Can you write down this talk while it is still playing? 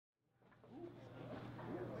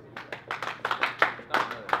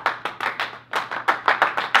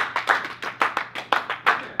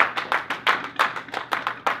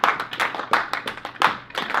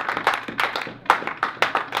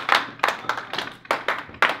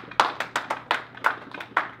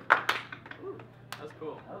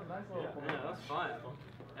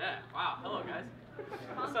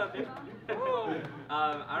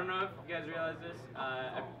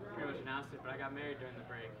got married during the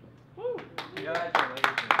break. Woo! Congratulations.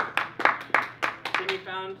 Timmy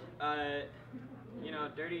found, you know, a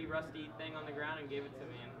dirty, rusty thing on the ground and gave it to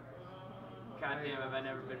me, and goddamn, have I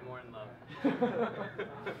never been more in love.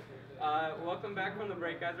 Welcome back from the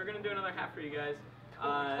break, guys. We're gonna do another half for you guys.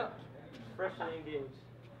 Fresh and engaged.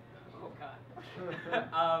 Oh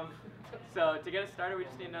God. So to get us started, we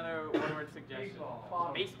just need another one-word suggestion.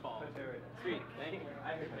 Baseball. Sweet. Thank you. I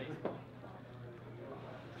heard baseball.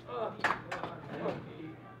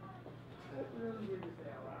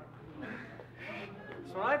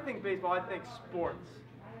 So when I think baseball, I think sports.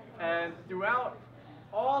 And throughout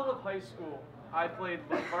all of high school, I played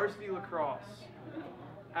varsity lacrosse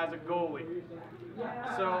as a goalie.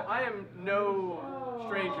 So I am no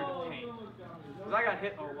stranger to pain, because I got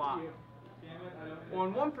hit a lot.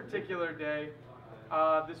 On one particular day,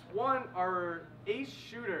 our ace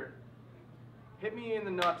shooter hit me in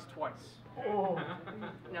the nuts twice. Oh.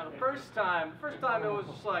 Now the first time it was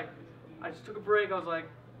just like, I just took a break. I was like,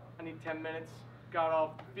 I need 10 minutes. Got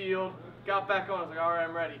off the field, got back on. I was like, all right,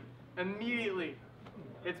 I'm ready. Immediately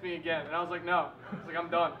hits me again, and I was like, no. I was like, I'm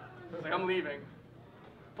done. I was like, I'm leaving.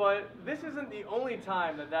 But this isn't the only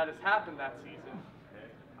time that has happened that season.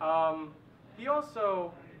 He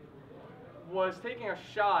also was taking a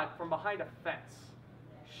shot from behind a fence.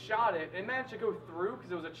 Shot it and managed to go through,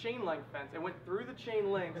 because it was a chain link fence. It went through the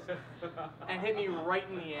chain links and hit me right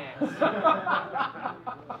in the ass.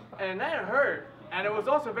 And that hurt. And it was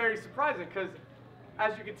also very surprising, because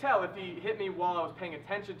as you could tell, if he hit me while I was paying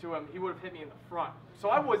attention to him, he would have hit me in the front. So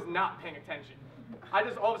I was not paying attention. I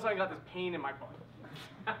just all of a sudden got this pain in my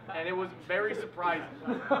butt. And it was very surprising.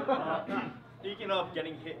 Speaking of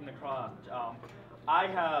getting hit in the crotch, I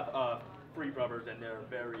have 3 brothers, and they're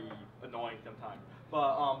very annoying sometimes.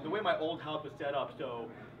 But the way my old house was set up, so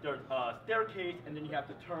there's a staircase, and then you have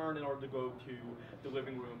to turn in order to go to the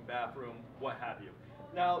living room, bathroom, what have you.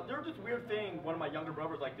 Now, there's this weird thing one of my younger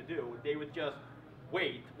brothers like to do. They would just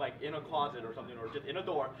wait, like in a closet or something, or just in a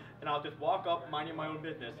door, and I'll just walk up, minding my own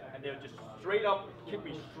business, and they would just straight up kick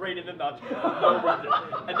me straight in the nuts, no reason.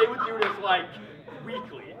 And they would do this like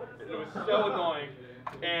weekly. It was so annoying,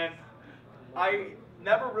 and I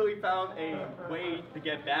never really found a way to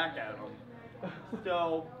get back at them.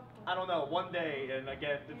 So I don't know. One day, and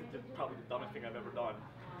again, this is just probably the dumbest thing I've ever done.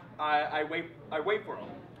 I wait for them.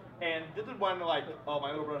 And this is when, like,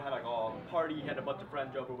 my little brother had, like, a party, he had a bunch of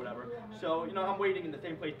friends over, whatever. So, you know, I'm waiting in the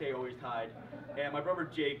same place they always hide. And my brother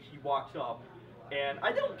Jake, he walks up, and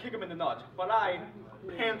I don't kick him in the nuts, but I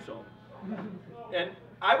pants him. And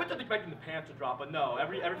I was just expecting the pants to drop, but no,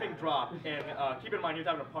 everything dropped. And keep in mind, he was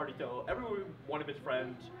having a party, so every one of his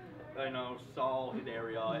friends, you know, saw his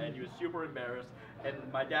area, and he was super embarrassed. And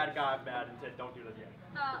my dad got mad and said, don't do this again.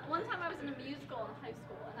 One time I was in a musical in high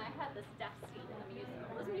school, and I had this death scene in the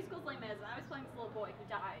musical. This musical's Les Mis, and I was playing this little boy who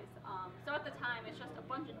dies. So at the time, it's just a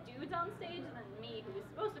bunch of dudes on stage, and then me, who was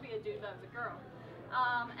supposed to be a dude, but I was a girl.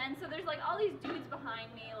 And so there's like all these dudes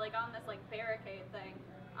behind me, like on this like barricade thing.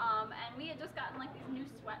 And we had just gotten like these new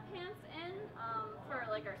sweatpants in for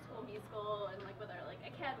like our school musical, and like with our like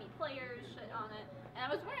Academy players shit on it. And I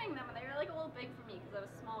was wearing them, and they were like a little big for me because I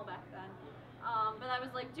was small back then. But I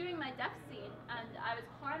was like doing my death scene, and I was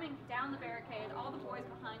climbing down the barricade, all the boys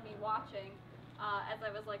behind me watching, as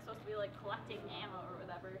I was like supposed to be like collecting ammo or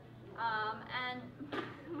whatever. And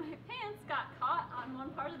my pants got caught on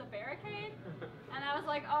one part of the barricade, and I was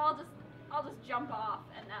like, oh, I'll just jump off,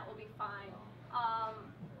 and that will be fine.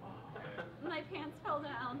 My pants fell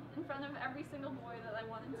down in front of every single boy that I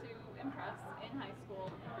wanted to impress in high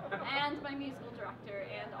school, and my musical director,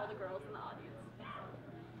 and all the girls in the audience.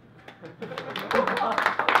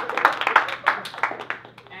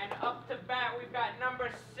 And up to bat, we've got number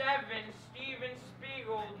 7, Steven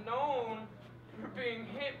Spiegel, known for being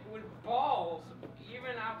hit with balls,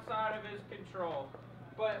 even outside of his control.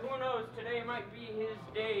 But who knows, today might be his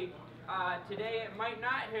day. Today it might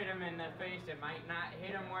not hit him in the face, it might not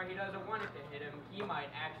hit him where he doesn't want it to hit him. He might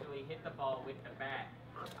actually hit the ball with the bat.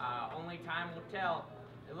 Only time will tell.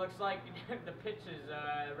 It looks like the pitch is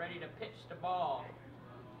ready to pitch the ball.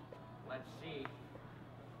 Let's see.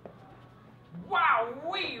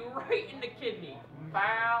 Wow-wee! Right in the kidney.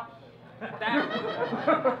 Foul.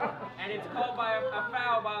 And it's called by a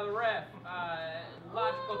foul by the ref.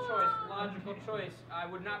 Logical choice. I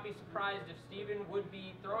would not be surprised if Steven would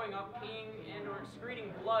be throwing up, peeing, and or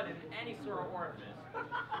excreting blood in any sort of orifice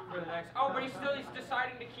for the next. Oh, but he's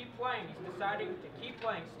deciding to keep playing. He's deciding to keep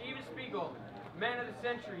playing. Steven Spiegel, man of the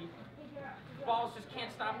century. Balls just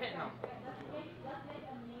can't stop hitting him.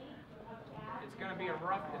 It's gonna be a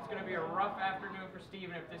rough afternoon for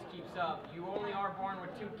Steven if this keeps up. You only are born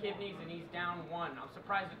with 2 kidneys and he's down 1. I'm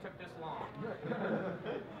surprised it took this long.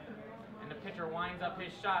 And the pitcher winds up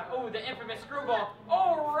his shot. Oh, the infamous screwball.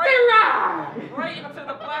 Oh, right into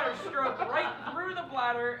the bladder stroke, right through the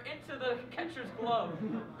bladder into the catcher's glove.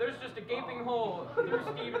 There's just a gaping hole through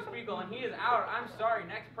Steven Spiegel, and he is out. I'm sorry.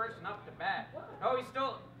 Next person up to bat. Oh, he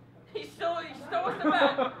still wants to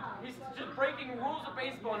bat. He's just breaking rules of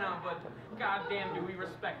baseball now, but goddamn, do we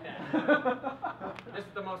respect that. This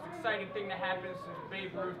is the most exciting thing to happen since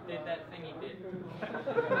Babe Ruth did that thing he did.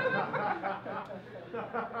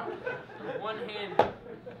 One hand,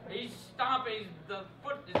 he's stomping, the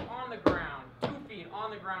foot is on the ground, 2 feet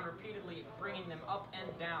on the ground repeatedly, bringing them up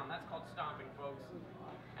and down. That's called stomping, folks.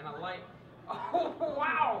 And a light, oh,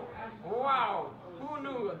 wow, wow. Who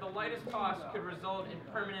knew the lightest toss could result in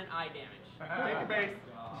permanent eye damage? Take a base.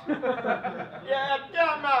 Yeah, get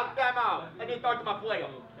him out, get him out. I need to talk to my player.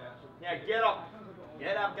 Yeah, get up.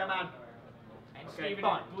 Get up, come on. And Steven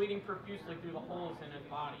is bleeding profusely through the holes in his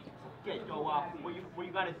body. Okay, so what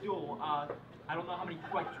you gotta do, I don't know how many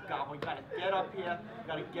strikes you got, but you gotta get up here, you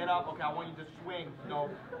gotta get up, okay, I want you to swing, you know.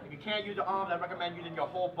 If you can't use the arms, I recommend using your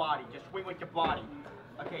whole body. Just swing with your body.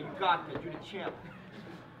 Okay, you got this, you're the champ.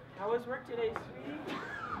 How was work today, sweetie?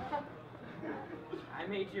 I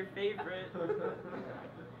made your favorite.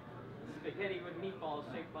 Spaghetti with meatballs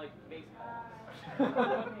shaped like baseballs.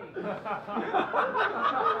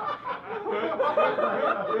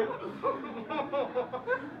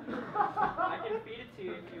 I can feed it to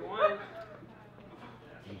you if you want.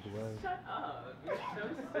 Shut up. You're so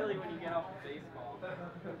silly when you get off the baseball.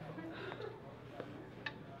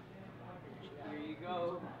 Here you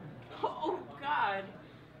go. Oh, God.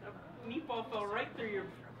 A meatball fell right through your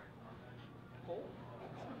hole.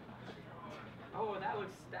 Oh, that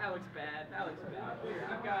looks bad. That looks bad. Here,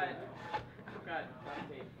 I've got duct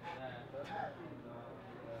tape for that.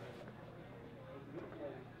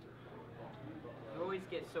 You always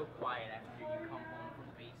get so quiet after you come home from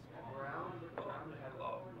baseball.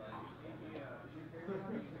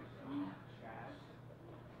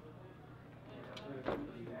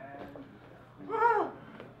 Whoa!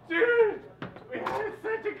 Dude! We had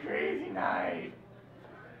such a crazy night!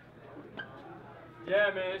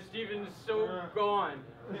 Yeah, man, Steven's so gone.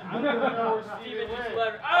 I don't even know where Steven Steven just went.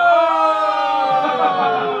 left. Oh!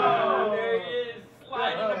 There he is,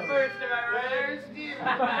 sliding to first, am I right? There's Steven!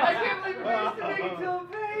 I can't believe we used to make it to a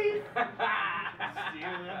base!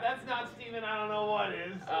 Steven, if that's not Steven, I don't know what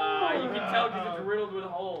is. You can tell because it's riddled with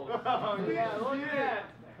holes. Oh, yeah, look at that.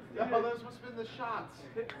 Oh, those must have been the shots.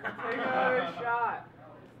 Take another shot.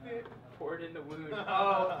 Poured in the wound.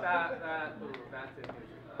 Oh, that's it.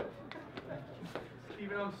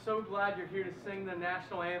 Steven, I'm so glad you're here to sing the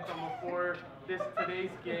national anthem before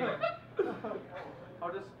today's game.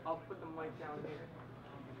 I'll put the mic down here.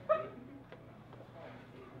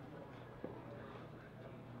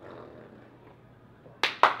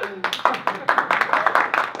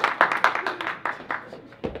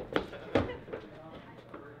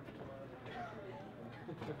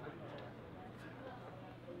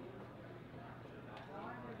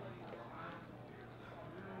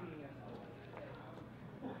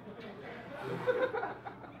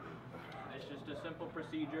 It's just a simple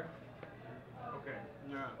procedure. Okay.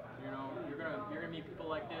 Yeah, you know, you're gonna meet people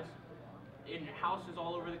like this in houses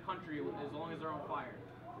all over the country as long as they're on fire.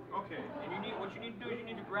 Okay. And what you need to do is you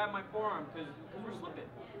need to grab my forearm because we're slipping.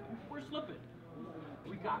 We're slipping.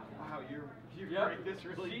 We got it. Wow, you're Yep. right. This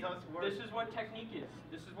really See, does work. This is what technique is.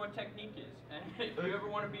 This is what technique is. And if you ever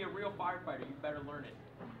want to be a real firefighter, you better learn it.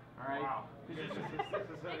 All right. Wow. This is an I can't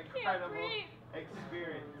incredible breathe.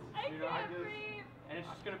 experience. I can't breathe. And it's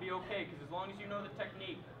just gonna be okay because as long as you know the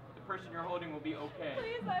technique, the person you're holding will be okay.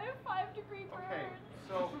 Please, I have 5-degree burns. Okay,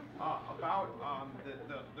 so about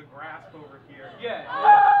the grasp over here. Yeah.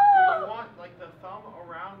 Do you want like the thumb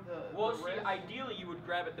around the Well, the see, wrist? ideally you would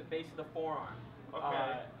grab at the base of the forearm.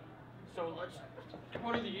 Okay. So let's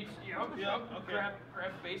one of these. Yep. Okay. Grab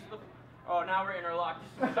base of the. Oh, now we're interlocked.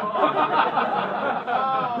 So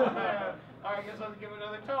Oh man! All right, guess I'll give it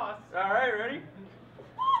another toss. All right, ready?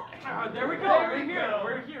 There we go.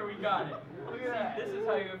 We're here. We got it. Look at that. This is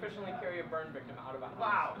how you efficiently carry a burn victim out of a house.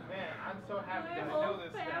 Wow, man! I'm so happy My that I whole know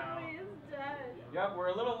this now. family is dead. Yep,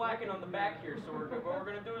 we're a little lacking on the back here, so what we're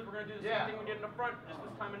gonna do is we're gonna do the same thing we did in the front, just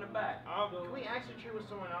this time in the back. Can we actually treat with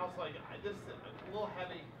someone else? Like this is a little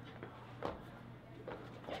heavy.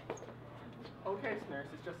 Okay, Snurse,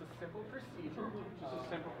 it's just a simple procedure. Just a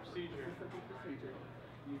simple procedure.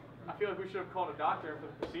 I feel like we should have called a doctor for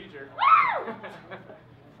the procedure.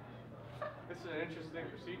 This is an interesting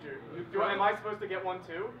procedure. Am I supposed to get one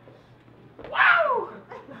too? Wow!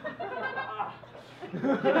 It's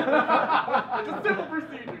a simple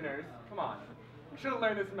procedure, nurse. Come on. You should have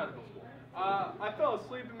learned this in medical school. I fell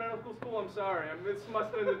asleep in medical school. I'm sorry. This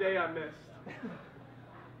must have been the day I missed.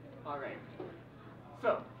 All right.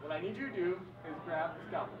 So, what I need you to do is grab the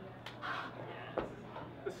scalpel.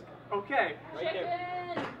 Okay. Right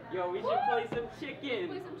there. Chicken! Yo, we should play some chicken.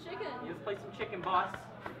 Play some chicken. Let's play some chicken, boss.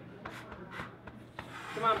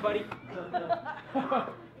 Come on, buddy.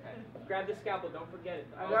 Grab the scalpel. Don't forget it.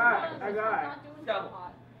 I got it. Not doing so Scalpel.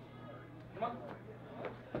 hot. Come on.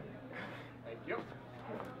 Thank you.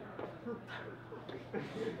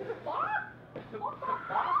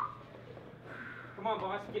 Come on,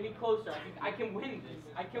 boss. Get me closer. I can win this.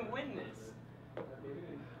 I can win this.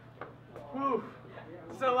 Whew.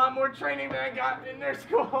 It's a lot more training than I got in nurse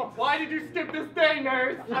school. Why did you skip this day,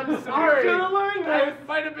 nurse? I'm sorry. You should have learned this. I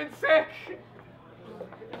might have been sick.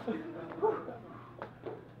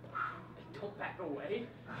 Don't back away.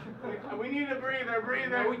 We need a breather.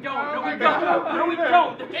 No, we don't. Oh No, my we God, don't. No, we breather.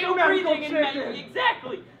 don't. There's Ain't no medical breathing in chicken. med.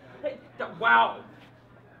 Exactly. Hey, wow.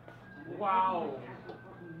 Wow.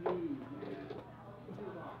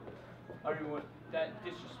 Everyone, that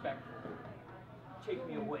disrespectful. Take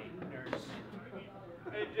me away, nurse.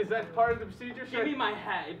 Is that part of the procedure? Give me my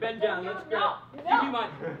hat. Hey, bend down. Let's go. No, Give no. me my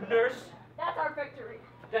nurse. That's our victory.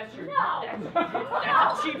 That's your. No.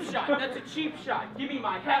 That's a cheap shot. That's a cheap shot. Give me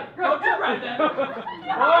my hat. Don't you run that.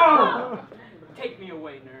 Oh. Take me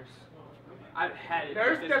away, nurse. I've had it.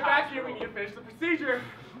 Nurse, at this get back here. hospital. We need to finish the procedure.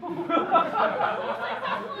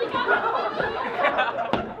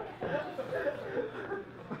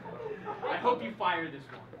 I hope you fire this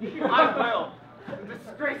one. I will.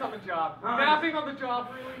 Disgrace on the job. Napping on the job,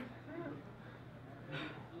 really?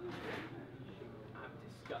 I'm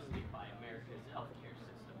disgusted by America's healthcare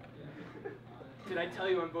system. Did I tell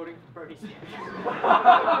you I'm voting for Bernie Sanders?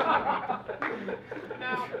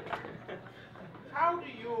 Now, how do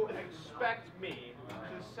you expect me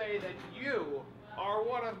to say that you are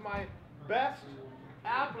one of my best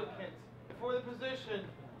applicants for the position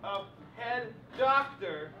of head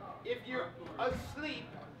doctor if you're asleep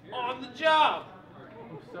on the job?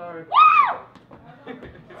 I'm sorry.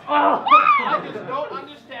 I just don't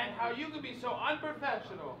understand how you could be so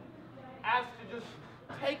unprofessional as to just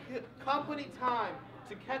take company time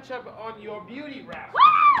to catch up on your beauty rap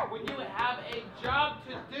when you have a job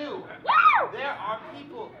to do. There are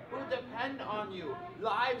people who depend on you,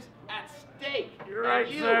 lives at stake. You're right,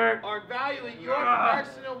 and you sir. are valuing your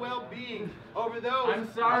personal well-being over those I'm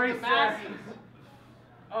sorry, of the sir. masses.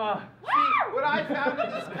 See, what I found in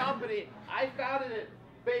this company, I founded it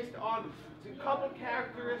based on a couple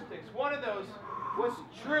characteristics. One of those was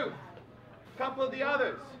truth. A couple of the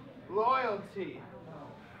others, loyalty,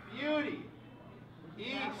 beauty,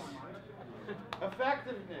 ease,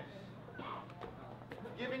 effectiveness,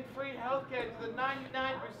 giving free healthcare to the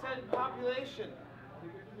 99% population.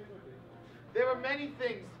 There were many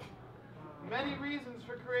things, many reasons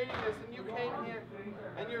for creating this, and you came here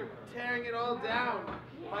and you're tearing it all down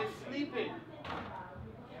by sleeping.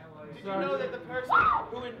 Did you know that the person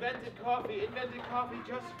who invented coffee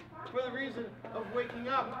just for the reason of waking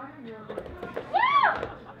up?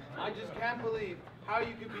 I just can't believe how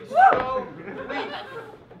you could be so weak.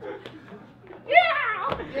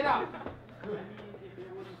 Get up.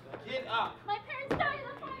 Get up. My parents died in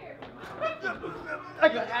the fire.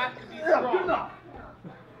 You have to be strong.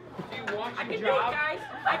 Do you want I your can do it, job? guys.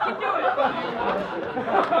 I can do it.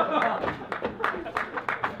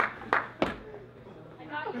 I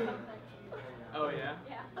got you something. Oh, yeah?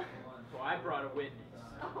 Yeah. Well, I brought a witness.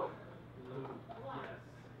 Oh.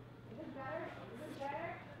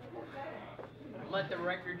 Let the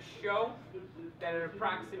record show that at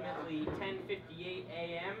approximately 10:58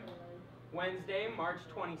 a.m., Wednesday, March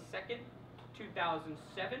 22nd,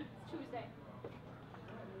 2007, Tuesday.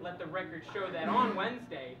 let the record show that on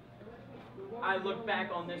Wednesday, I look back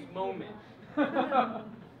on this moment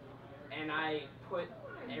and I put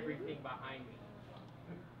everything behind me.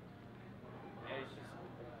 And it's just,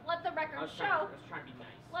 Let the I record was show. trying to be nice.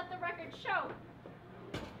 Let the record show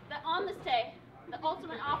that on this day, the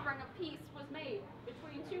ultimate offering of peace was made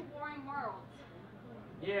between two warring worlds.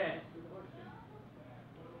 Yeah.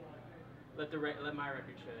 Let my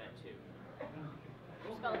record show that too.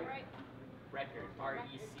 You spell it right? Record,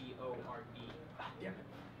 R-E-C-O-R-D. Ah, damn it.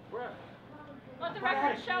 Where? Let the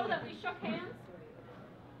record show that we shook hands.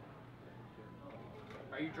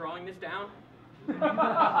 Are you drawing this down?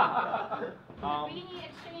 Beanie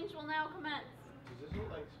exchange will now commence. Does this look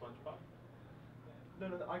like SpongeBob? No,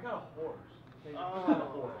 I got a horse. Okay,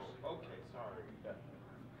 Okay, sorry.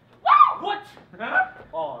 What?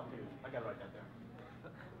 Oh, dude, I gotta write that down.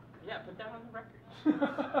 Yeah, put that that on the record.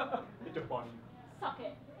 It's a bunny. Suck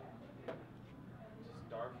it.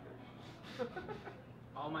 Starfish.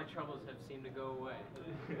 All my troubles have seemed to go away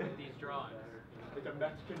with these drawings. It's a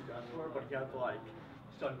Mexican dinosaur, but he has like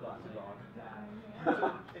sunglasses on.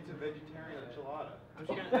 It's a vegetarian enchilada. I'm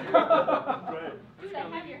just gonna. Great. Dude, I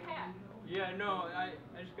have your hat. Yeah, no, I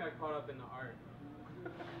just got caught up in the art.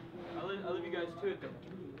 I'll leave you guys to it though.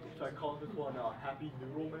 So I call this one Happy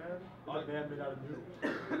Noodle Man. It's a man made out of noodles.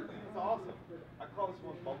 It's awesome. I call this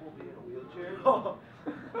one Bumblebee in a wheelchair.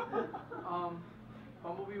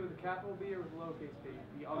 Bumblebee with a capital B or with a lowercase b?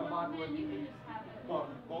 The Oh, Autobot man, would you be. can just have it. Well,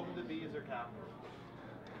 both of the B's are capital.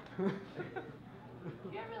 Do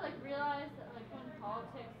you ever like realize that like when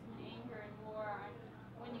politics and anger and war aren't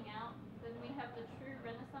winning out, then we have the true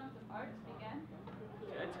renaissance of arts begin?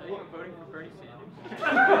 Did I tell you I'm voting for Bernie Sanders?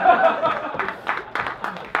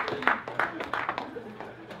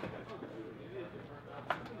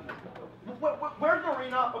 Where's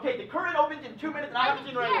Marina? Okay, the current opens in 2 minutes and I haven't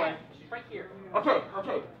seen her anyway. She's right here. Okay,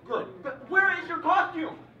 good. But where is your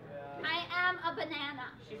costume? I am a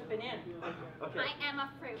banana. She's a banana. Okay. I am a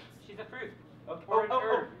fruit. She's a fruit. Okay. Or an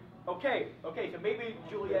herb. Okay, so maybe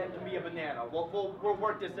Juliet can be a banana. We'll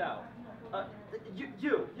work this out.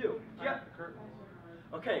 You. Yeah.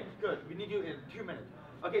 Okay, good. We need you in 2 minutes.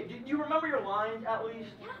 Okay, do you remember your lines at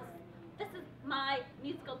least? Yes, this is my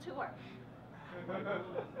musical tour.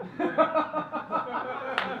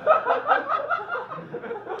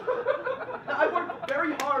 Now, I worked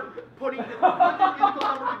very hard putting this musical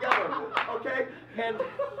number together, okay? And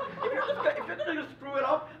if you're gonna screw it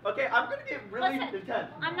up, okay, I'm gonna get really Listen,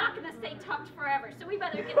 intense. I'm not gonna stay tucked forever, so we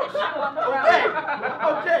better get this show on the road.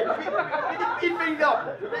 Okay, we speed things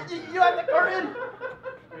up. You have the curtain?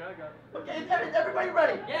 Yeah, I got it. Okay, is everybody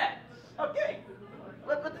ready? Yeah. Okay.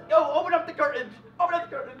 Let's go. Open up the curtains. Open up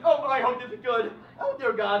the curtains. Oh, I hope this is good. Oh,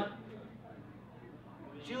 dear God.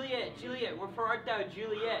 Juliet, where for art thou,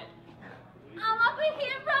 Juliet? I'm up in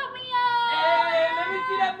here, Romeo! Hey, let me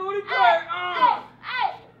see that booty part.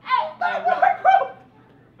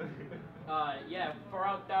 Yeah, for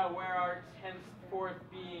art thou, where art henceforth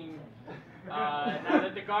being. Now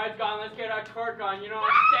that the guard's gone, let's get our torque on. You know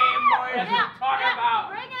what I'm saying, boy? That's what I'm talking about.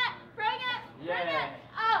 Bring it! Yeah.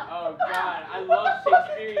 Oh, God, I love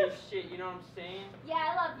Shakespearean shit. You know what I'm saying? Yeah,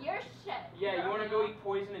 I love your shit. Yeah, you wanna go eat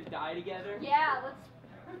poison and die together? Yeah, let's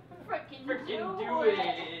frickin' do Do it.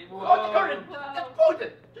 it. Close the curtain. Just close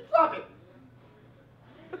it. Just drop it.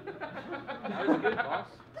 That was good, boss.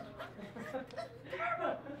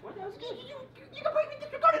 What else? You completely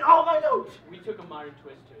disregarded all my notes. We took a modern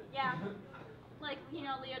twist to it. Yeah, like, you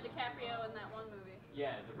know, Leo DiCaprio in that one movie.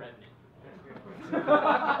 Yeah, The Revenant.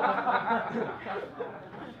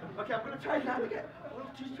 Okay, I'm gonna try not to get a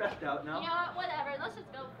little too stressed out now. You know what, whatever, let's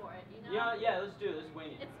just go for it, you know? Yeah, let's do it. Let's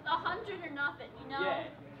wing it. It's 100 or nothing, you know? Yeah.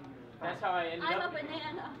 That's how I ended I'm up. a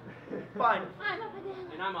banana. Fine. I'm a banana.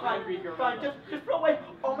 And I'm a Fine, hungry gorilla. fine, just throw away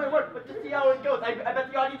all my work, but just see how it goes. I bet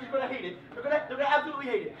the audience is gonna hate it. They're gonna absolutely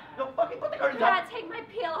hate it. No, fucking put the curtains God, up. take my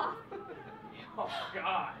peel off. Oh,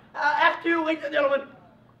 God. Act 2, ladies and gentlemen.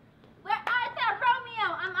 Where art thou,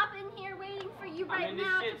 Romeo? I'm up in here waiting for you I'm right in the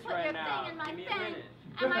now to shits put right your now. thing in my Give me a thing. minute.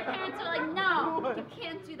 And my parents are like, no, you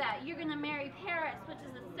can't do that. You're gonna marry Paris, which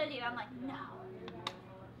is a city. And I'm like, no.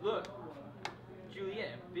 Look, Juliet,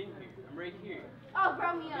 I've been here. I'm right here. Oh, In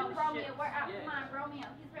Romeo, the Romeo, shits, where out? yeah. Come on, Romeo.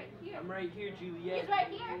 He's right here. I'm right here, Juliet. He's right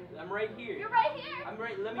here. I'm right here. You're right here. I'm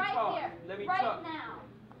right. Let me right talk. Here. Let me right talk. now.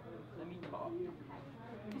 Let me talk.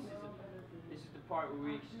 This is the part where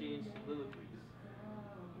we exchange soliloquies.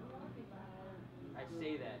 I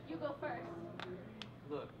say that. You go first.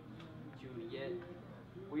 Look, Juliet,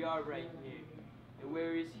 we are right here, and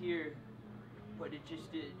where is here, but it's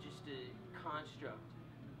just a construct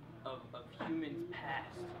of humans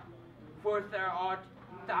past. For there are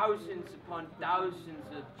thousands upon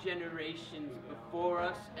thousands of generations before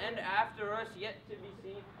us and after us yet to be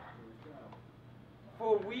seen.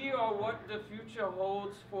 For we are what the future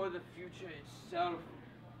holds for the future itself.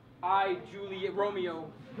 I, Juliet,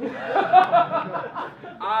 Romeo.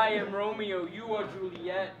 I am Romeo, you are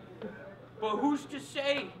Juliet. But who's to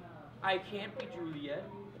say I can't be Juliet?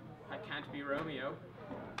 I can't be Romeo.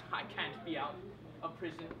 I can't be out of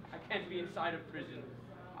prison. I can't be inside of prison.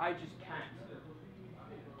 I just can't.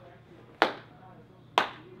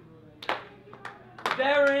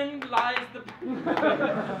 Therein lies the...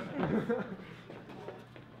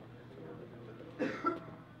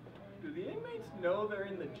 Do the inmates know they're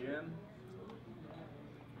in the gym?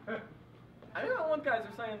 I know one guys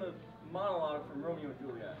are saying the monologue from Romeo and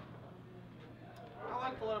Juliet. I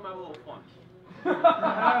like to let them have a little fun.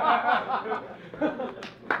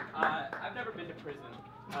 I've never been to prison.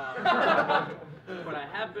 but I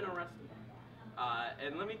have been arrested.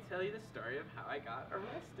 And let me tell you the story of how I got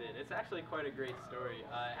arrested. It's actually quite a great story.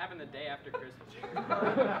 It happened the day after Christmas.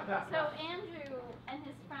 So Andrew and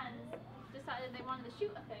his friends decided they wanted to shoot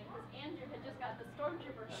a thing because Andrew had just got the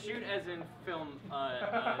stormtrooper hoodie. Shoot as in film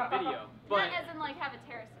video. Not as in like have a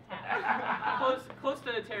terrorist attack. Close to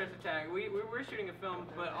a terrorist attack. We were shooting a film,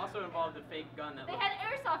 but also involved a fake gun that They had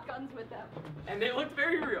airsoft guns with them. and they looked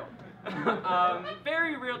very real.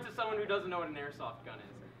 Very real to someone who doesn't know what an airsoft gun is.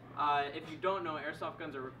 If you don't know, airsoft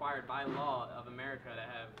guns are required by law of America to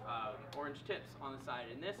have orange tips on the side,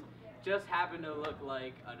 and this just happened to look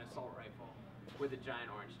like an assault rifle with a giant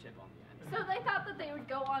orange tip on the end. So they thought that they would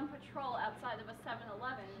go on patrol outside of a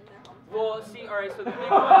 7-Eleven in their hometown. Well, see, alright, so the thing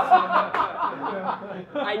was,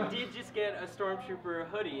 I did just get a Stormtrooper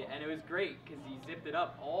hoodie, and it was great, because he zipped it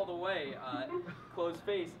up all the way, closed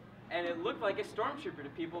face, and it looked like a Stormtrooper to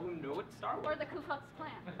people who know what Star Wars Or the Ku Klux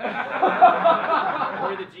Klan.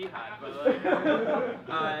 or the Jihad, but like,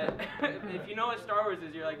 if you know what Star Wars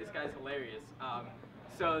is, you're like, this guy's hilarious.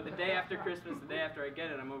 So the day after Christmas, the day after I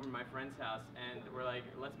get it, I'm over at my friend's house, and we're like,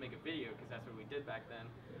 let's make a video, because that's what we did back then.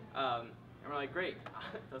 And we're like, great,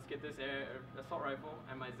 let's get this assault rifle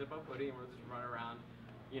and my zip-up hoodie, and we'll just run around,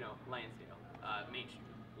 you know, Lansdale, Main Street,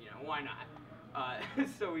 you know, why not?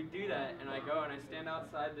 So we do that, and I go and I stand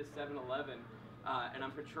outside this 7-Eleven, and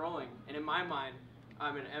I'm patrolling, and in my mind,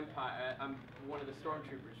 I'm one of the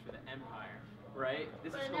stormtroopers for the Empire, right?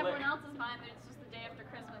 This But is in everyone else's mind, it's just the day after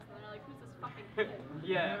Christmas, and they're like, who's this fucking kid?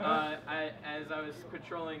 Yeah, as I was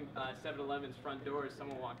patrolling 7-Eleven's front doors,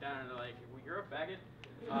 someone walked down and they're like, well, you're a faggot?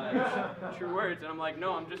 True words, and I'm like,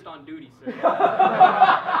 no, I'm just on duty, sir.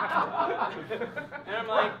 And I'm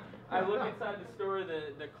like, I look inside the store,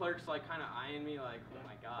 the clerk's like kind of eyeing me like, oh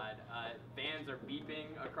my god, vans are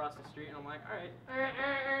beeping across the street, and I'm like, all right,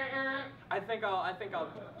 I think I'll,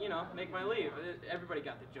 you know, make my leave. Everybody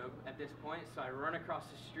got the joke at this point, so I run across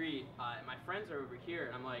the street, and my friends are over here,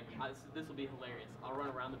 and I'm like, this will be hilarious. I'll run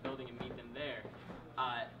around the building and meet them there.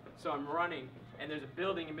 So I'm running, and there's a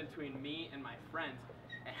building in between me and my friends,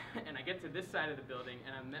 and I get to this side of the building,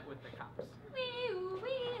 and I'm met with the cops.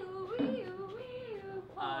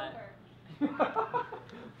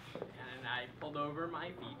 And I pulled over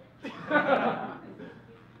my feet,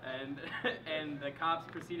 and the cops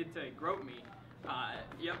proceeded to grope me.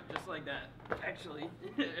 Yep, just like that. Actually,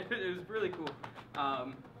 it was really cool.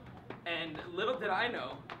 And little did I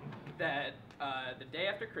know that the day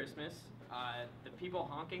after Christmas, the people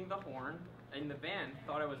honking the horn in the van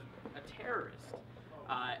thought I was a terrorist,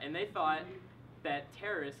 and they thought that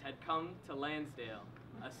terrorists had come to Lansdale,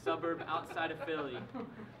 a suburb outside of Philly,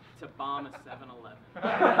 to bomb a 7-Eleven.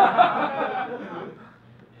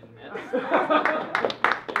 And that's...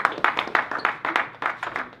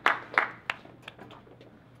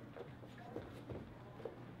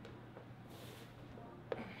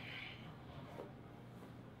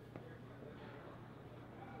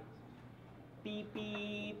 Beep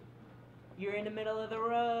beep. You're in the middle of the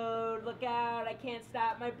road. Look out, I can't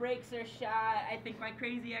stop. My brakes are shot. I think my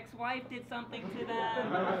crazy ex-wife did something to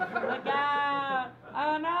them. Look out.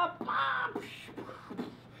 Oh no.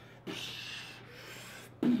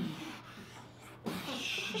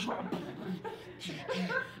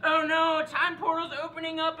 Oh no, time portal's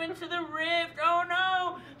opening up into the rift. Oh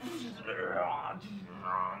no.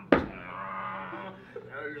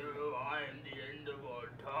 Hello, I am the end of all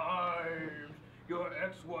time. Your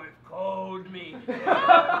ex-wife called me. No, no, I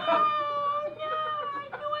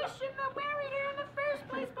knew I shouldn't have married her in the first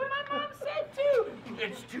place, but my mom said to.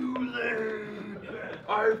 It's too late.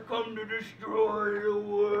 I've come to destroy the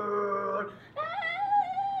world.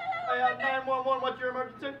 Hey, 911, what's your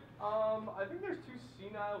emergency? I think there's 2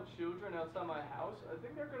 senile children outside my house. I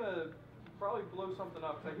think they're gonna probably blow something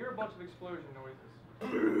up, because I hear a bunch of explosion noises.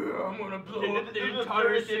 I'm gonna blow up the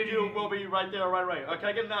entire city. Will be right there, right. Can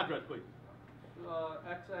I get an address, please?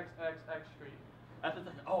 XXXX Street.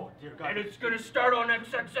 Oh, dear God. And it's gonna start on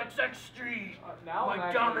XXXX Street. Now my I'm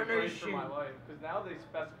actually afraid domination. for my life, because now they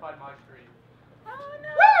specified my street. Oh no!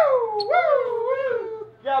 Woo! Woo! Woo!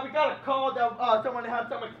 Yeah, we got a call that someone had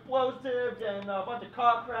some explosives and a bunch of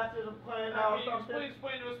car crashes playing out or something. Please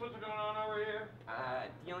explain to us what's going on over here.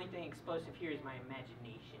 The only thing explosive here is my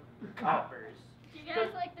imagination. Coppers. Do you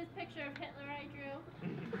guys like this picture of Hitler I drew?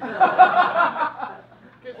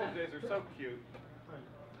 Kids these days are so cute.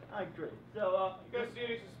 I agree. So, You guys see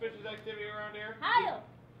any suspicious activity around here? Heil!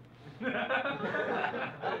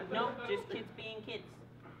 Nope, just kids being kids.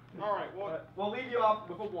 All right, well, we'll leave you off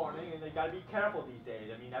with a warning, and you gotta be careful these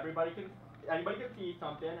days. I mean, anybody can see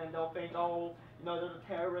something, and they'll think, oh, you know, there's a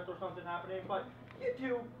terrorist or something happening. But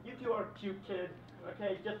you two are cute kids.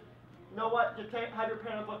 Okay, just, you know what? Just have your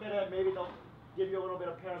parents look at it. Maybe they'll give you a little bit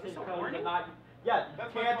of parenting. Is this a because warning? you're not. Yeah, you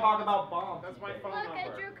That's my can't phone. talk about bombs. That's my these phone days. Look, I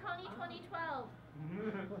number. drew Connie 2012.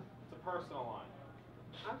 It's a personal line.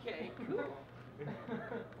 Okay, cool.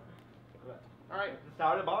 All right.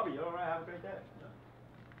 Sorry to bother you. All right, have a great day.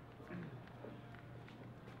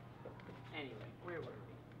 Anyway, where were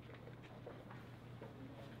we?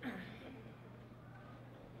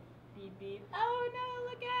 Beep beep. Oh no,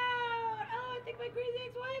 look out! Oh, I think my crazy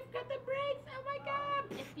ex-wife got the brakes! Oh my god!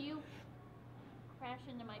 If you crash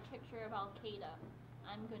into my picture of Al Qaeda,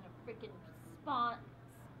 I'm gonna freaking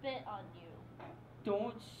spit on you.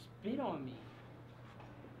 Don't spit on me.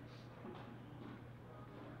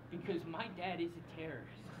 Because my dad is a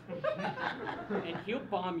terrorist. And he'll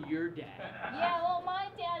bomb your dad. Yeah, well, my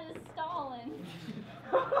dad is Stalin.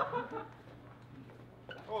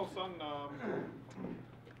 Oh, son.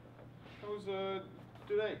 How's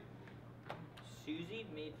today? Susie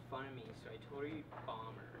made fun of me, so I told her you'd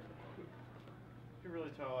bomb her. You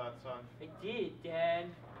really tell that, son? I did, Dad.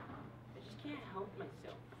 I just can't help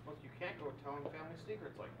myself. Look, you can't go telling family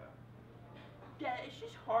secrets like that. Dad, it's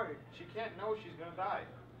just hard. She can't know she's gonna die.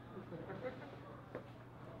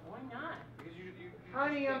 Why not? Because you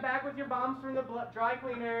Honey, I'm back with your bombs from the dry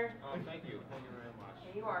cleaner. Oh, thank you. Thank you very much.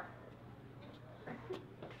 Here you are.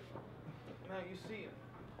 Now, you see,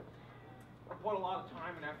 I put a lot of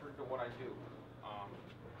time and effort into what I do.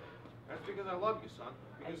 That's because I love you, son.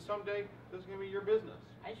 Because someday, this is going to be your business.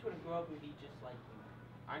 I just want to grow up and be just like you.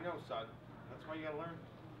 I know, son. That's why you got to learn.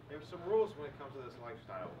 There's some rules when it comes to this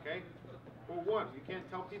lifestyle, okay? Well, one, you can't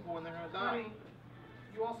tell people when they're going to die. Honey,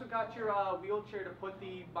 you also got your wheelchair to put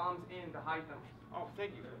the bombs in to hide them. Oh,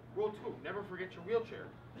 thank you. Rule 2, never forget your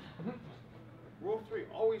wheelchair. Rule 3,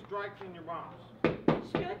 always dry clean your bombs. I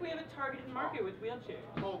just feel like we have a targeted market with wheelchairs.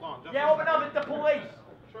 Hold on. Just Yeah, open up. It's the police.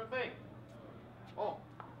 Sure thing. Oh,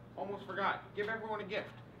 almost forgot. Give everyone a gift.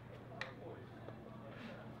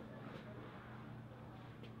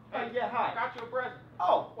 Yeah, hi. I got you a present.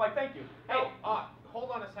 Oh, why, thank you. Hey,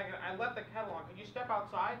 hold on a second. I left the kettle on. Can you step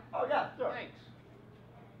outside? Oh, yeah, sure. Thanks.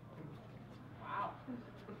 Wow.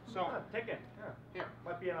 So, Take it. Yeah. here.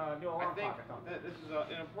 Might be in a new I alarm think clock or something. that this is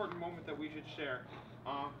an important moment that we should share.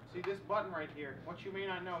 See this button right here? What you may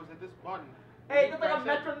not know is that this button. Hey, when you looks like a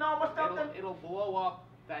press it, metronome or something. It'll blow up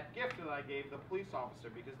that gift that I gave the police officer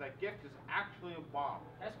because that gift is actually a bomb.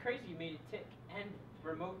 That's crazy you made it tick and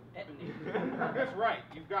remote detonate. That's right.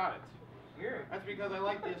 You've got it. You're That's because I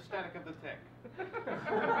like the aesthetic of the tick. This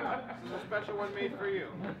is a special one made for you.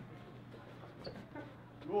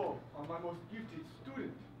 You are my most gifted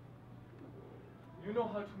student. You know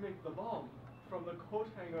how to make the bomb from the coat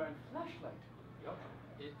hanger and flashlight. Yep.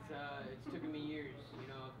 It's taken me years. You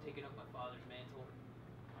know, I've taken up my father's mantle.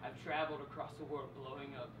 I've traveled across the world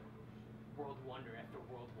blowing up world wonder after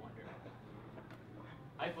world wonder.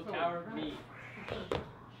 Eiffel Tower, me.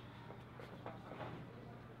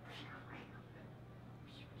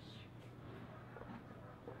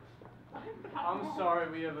 I'm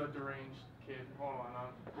sorry, we have a deranged kid. Hold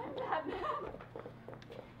on. I'm Batman.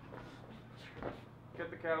 Get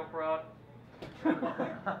the cattle prod.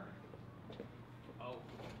 Oh.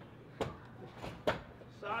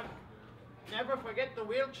 Son, never forget the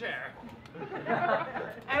wheelchair.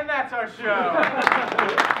 And that's our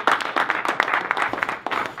show.